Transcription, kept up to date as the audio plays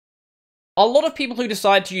A lot of people who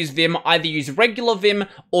decide to use Vim either use regular Vim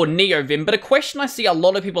or Neovim, but a question I see a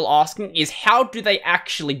lot of people asking is how do they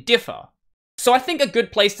actually differ? So I think a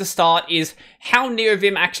good place to start is how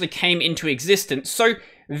Neovim actually came into existence. So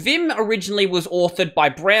Vim originally was authored by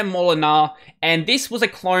Bram Molinar, and this was a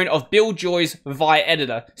clone of Bill Joy's Vi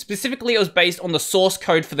editor. Specifically, it was based on the source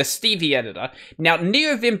code for the Stevie editor. Now,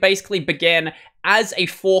 Neovim basically began as a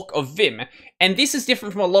fork of Vim, and this is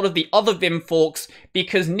different from a lot of the other Vim forks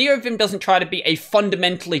because Neovim doesn't try to be a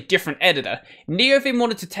fundamentally different editor. Neovim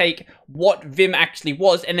wanted to take what Vim actually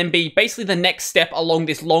was and then be basically the next step along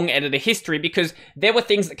this long editor history because there were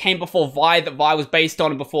things that came before Vi that Vi was based on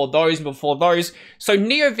and before those. So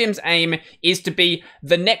Neovim's aim is to be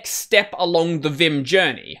the next step along the Vim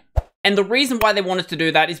journey. And the reason why they wanted to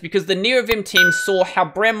do that is because the Neovim team saw how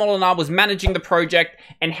Bram Molinar was managing the project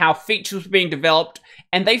and how features were being developed,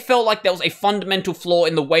 and they felt like there was a fundamental flaw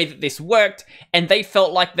in the way that this worked, and they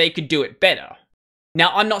felt like they could do it better. Now,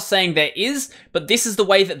 I'm not saying there is, but this is the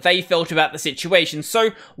way that they felt about the situation. So,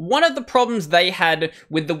 one of the problems they had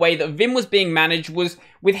with the way that Vim was being managed was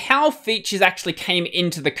with how features actually came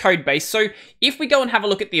into the codebase. So, if we go and have a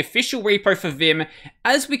look at the official repo for Vim,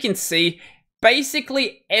 as we can see,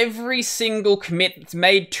 basically every single commit that's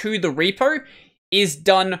made to the repo is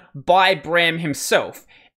done by Bram himself.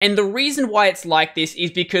 And the reason why it's like this is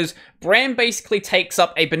because Bram basically takes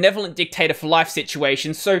up a benevolent dictator for life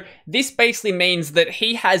situation. So this basically means that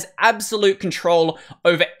he has absolute control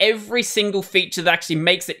over every single feature that actually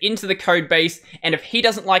makes it into the code base. And if he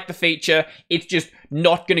doesn't like the feature, it's just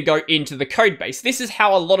not going to go into the code base. This is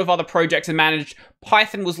how a lot of other projects are managed.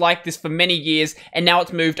 Python was like this for many years, and now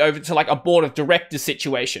it's moved over to like a board of directors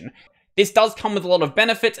situation. This does come with a lot of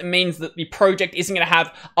benefits. It means that the project isn't going to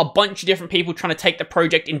have a bunch of different people trying to take the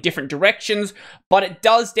project in different directions, but it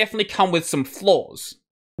does definitely come with some flaws.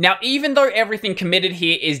 Now, even though everything committed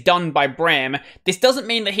here is done by Bram, this doesn't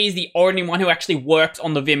mean that he's the only one who actually works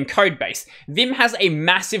on the Vim codebase. Vim has a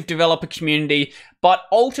massive developer community, but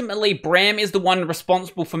ultimately Bram is the one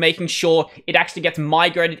responsible for making sure it actually gets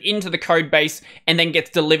migrated into the codebase and then gets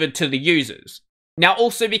delivered to the users. Now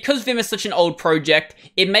also, because Vim is such an old project,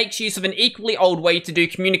 it makes use of an equally old way to do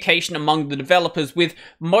communication among the developers, with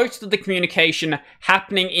most of the communication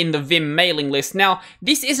happening in the Vim mailing list. Now,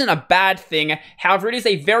 this isn't a bad thing, however it is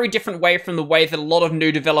a very different way from the way that a lot of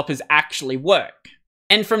new developers actually work.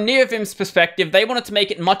 And from Neovim's perspective, they wanted to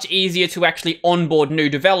make it much easier to actually onboard new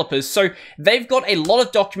developers. So they've got a lot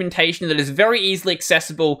of documentation that is very easily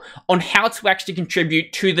accessible on how to actually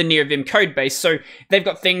contribute to the Neovim codebase. So they've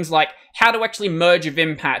got things like how to actually merge a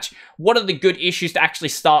Vim patch, what are the good issues to actually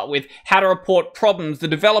start with, how to report problems, the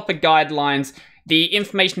developer guidelines, the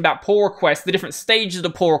information about pull requests, the different stages of the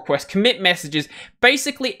pull request, commit messages,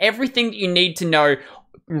 basically everything that you need to know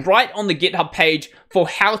right on the GitHub page for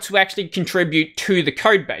how to actually contribute to the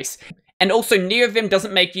codebase. And also, Neovim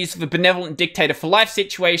doesn't make use of a benevolent dictator for life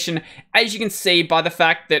situation, as you can see by the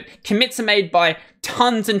fact that commits are made by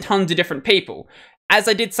tons and tons of different people. As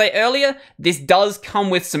I did say earlier, this does come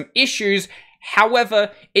with some issues.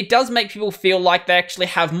 However, it does make people feel like they actually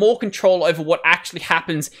have more control over what actually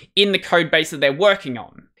happens in the codebase that they're working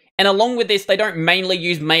on. And along with this, they don't mainly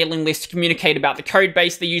use mailing lists to communicate about the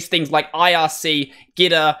codebase. They use things like IRC,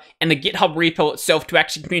 Gitter, and the GitHub repo itself to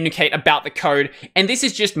actually communicate about the code. And this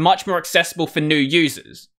is just much more accessible for new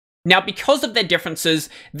users. Now, because of their differences,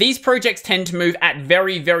 these projects tend to move at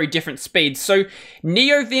very, very different speeds. So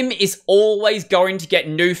Neovim is always going to get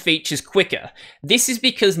new features quicker. This is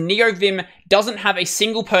because Neovim doesn't have a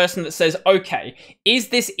single person that says, okay, is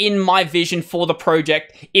this in my vision for the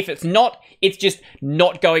project? If it's not, it's just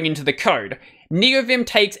not going into the code. Neovim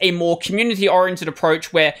takes a more community-oriented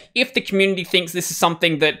approach where if the community thinks this is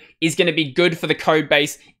something that is going to be good for the code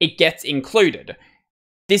base, it gets included.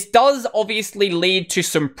 This does obviously lead to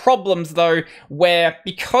some problems though, where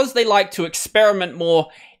because they like to experiment more,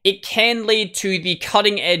 it can lead to the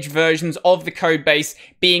cutting-edge versions of the codebase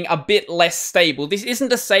being a bit less stable. This isn't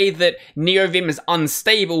to say that Neovim is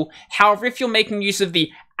unstable, however, if you're making use of the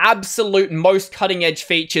absolute most cutting-edge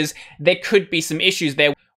features, there could be some issues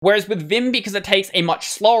there. Whereas with Vim, because it takes a much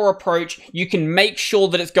slower approach, you can make sure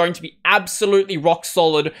that it's going to be absolutely rock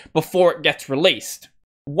solid before it gets released.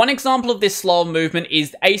 One example of this slower movement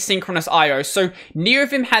is asynchronous I/O. So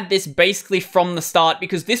Neovim had this basically from the start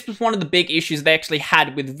because this was one of the big issues they actually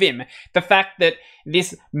had with Vim. The fact that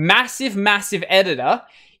this massive editor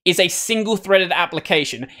is a single-threaded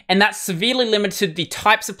application, and that severely limited the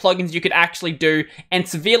types of plugins you could actually do and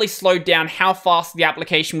severely slowed down how fast the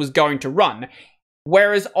application was going to run.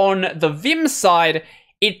 Whereas on the Vim side,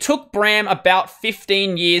 It took Bram about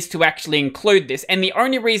 15 years to actually include this, and the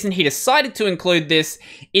only reason he decided to include this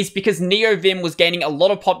is because Neovim was gaining a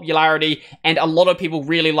lot of popularity and a lot of people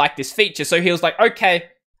really liked this feature, so he was like, okay,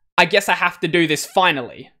 I guess I have to do this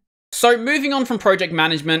finally. So moving on from project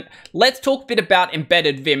management, let's talk a bit about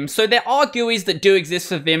embedded Vim. So there are GUIs that do exist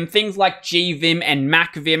for Vim, things like GVim and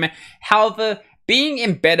MacVim. However, being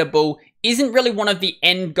embeddable isn't really one of the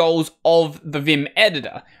end goals of the Vim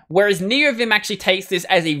editor, whereas Neovim actually takes this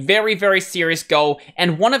as a very, very serious goal,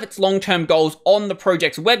 and one of its long-term goals on the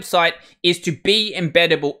project's website is to be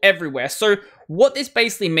embeddable everywhere. So what this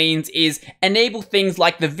basically means is enable things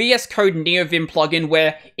like the VS Code Neovim plugin,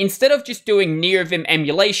 where instead of just doing Neovim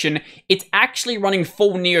emulation, it's actually running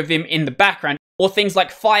full Neovim in the background. Or things like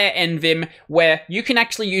Fire NVim, where you can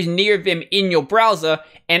actually use Neovim in your browser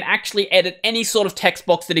and actually edit any sort of text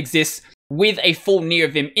box that exists with a full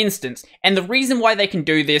Neovim instance. And the reason why they can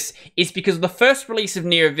do this is because the first release of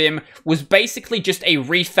Neovim was basically just a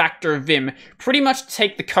refactor of Vim, pretty much to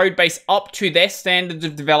take the codebase up to their standards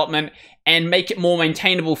of development and make it more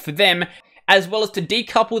maintainable for them, as well as to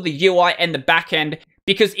decouple the UI and the backend,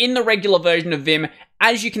 because in the regular version of Vim,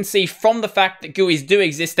 as you can see from the fact that GUIs do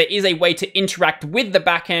exist, there is a way to interact with the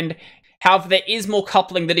backend. However, there is more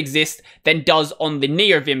coupling that exists than does on the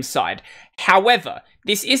Neovim side. However,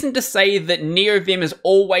 this isn't to say that Neovim is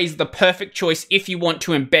always the perfect choice if you want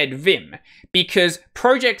to embed Vim, because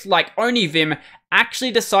projects like OnlyVim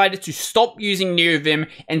actually decided to stop using Neovim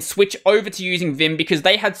and switch over to using Vim because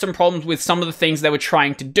they had some problems with some of the things they were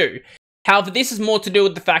trying to do. However, this is more to do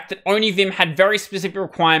with the fact that OnlyVim had very specific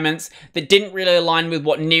requirements that didn't really align with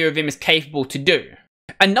what Neovim is capable to do.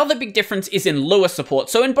 Another big difference is in Lua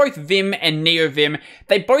support. So in both Vim and Neovim,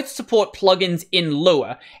 they both support plugins in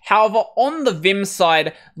Lua. However, on the Vim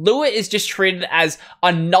side, Lua is just treated as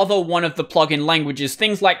another one of the plugin languages.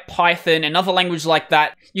 Things like Python and other languages like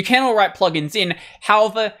that, you can all write plugins in.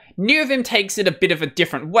 However, Neovim takes it a bit of a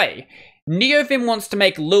different way. Neovim wants to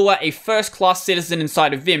make Lua a first-class citizen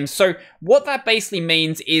inside of Vim, so what that basically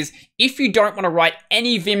means is if you don't want to write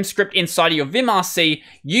any Vim script inside of your vimrc,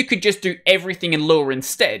 you could just do everything in Lua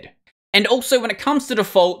instead. And also, when it comes to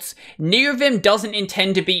defaults, Neovim doesn't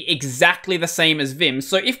intend to be exactly the same as Vim.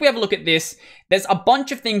 So if we have a look at this, there's a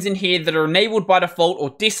bunch of things in here that are enabled by default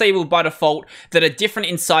or disabled by default that are different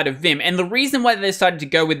inside of Vim. And the reason why they decided to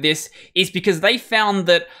go with this is because they found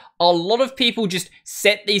that a lot of people just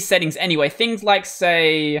set these settings anyway. Things like,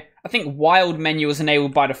 say, I think wild menu is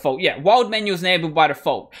enabled by default. Yeah, wild menu is enabled by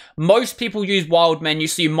default. Most people use wild menu,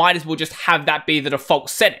 so you might as well just have that be the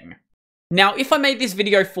default setting. Now, if I made this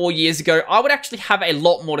video 4 years ago, I would actually have a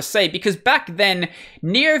lot more to say, because back then,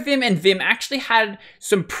 Neovim and Vim actually had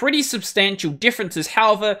some pretty substantial differences.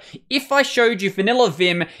 However, if I showed you vanilla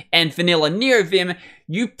Vim and vanilla Neovim,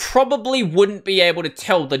 you probably wouldn't be able to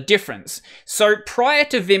tell the difference. So prior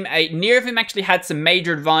to Vim 8, Neovim actually had some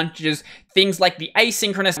major advantages, things like the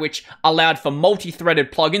asynchronous, which allowed for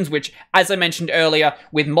multi-threaded plugins, which, as I mentioned earlier,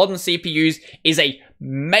 with modern CPUs, is a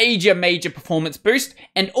major performance boost,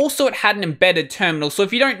 and also it had an embedded terminal. So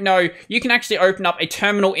if you don't know, you can actually open up a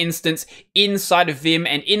terminal instance inside of Vim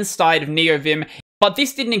and inside of Neovim, but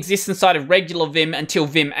this didn't exist inside of regular Vim until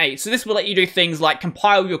Vim 8. So this will let you do things like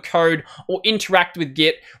compile your code or interact with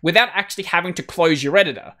Git without actually having to close your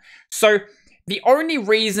editor. So the only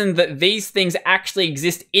reason that these things actually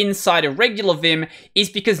exist inside of regular Vim is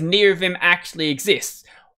because Neovim actually exists.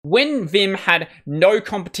 When Vim had no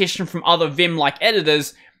competition from other Vim-like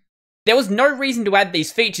editors, there was no reason to add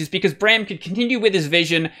these features because Bram could continue with his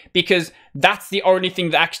vision because that's the only thing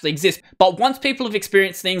that actually exists. But once people have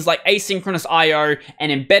experienced things like asynchronous I/O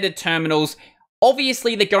and embedded terminals,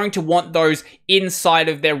 obviously they're going to want those inside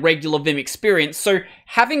of their regular Vim experience. So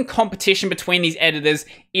having competition between these editors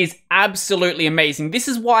is absolutely amazing. This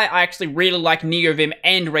is why I actually really like Neovim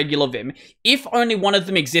and regular Vim. If only one of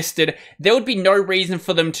them existed, there would be no reason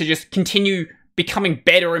for them to just continue becoming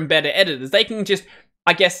better and better editors. They can just,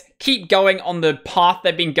 I guess, keep going on the path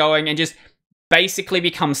they've been going and just basically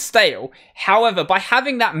become stale. However, by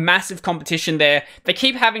having that massive competition there, they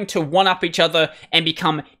keep having to one-up each other and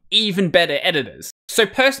become even better editors. So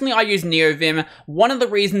personally, I use Neovim. One of the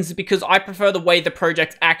reasons is because I prefer the way the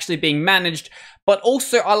project's actually being managed, but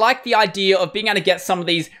also I like the idea of being able to get some of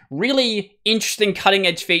these really interesting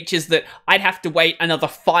cutting-edge features that I'd have to wait another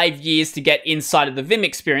 5 years to get inside of the Vim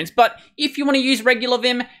experience. But if you want to use regular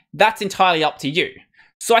Vim, that's entirely up to you.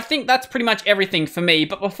 So I think that's pretty much everything for me,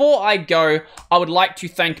 but before I go, I would like to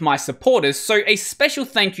thank my supporters. So a special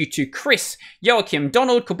thank you to Chris, Joachim,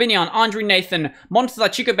 Donald, Corbinian, Andre, Nathan, Monster,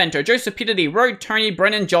 Chico Bento, Joseph Pitty, Road, Tony,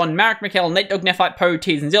 Brennan, John, Marek, Mikkel, Nate Dog, Nephite, Poe,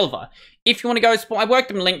 Tees, and Zilva. If you want to go support my work,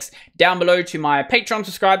 them links down below to my Patreon,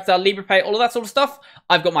 subscribe to LibrePay, all of that sort of stuff.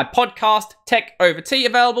 I've got my podcast, Tech Over Tea,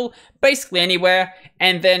 available basically anywhere.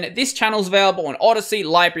 And then this channel's available on Odyssey,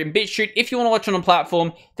 Library, and BitChute if you want to watch on a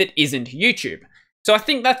platform that isn't YouTube. So I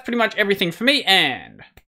think that's pretty much everything for me, and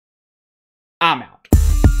I'm out.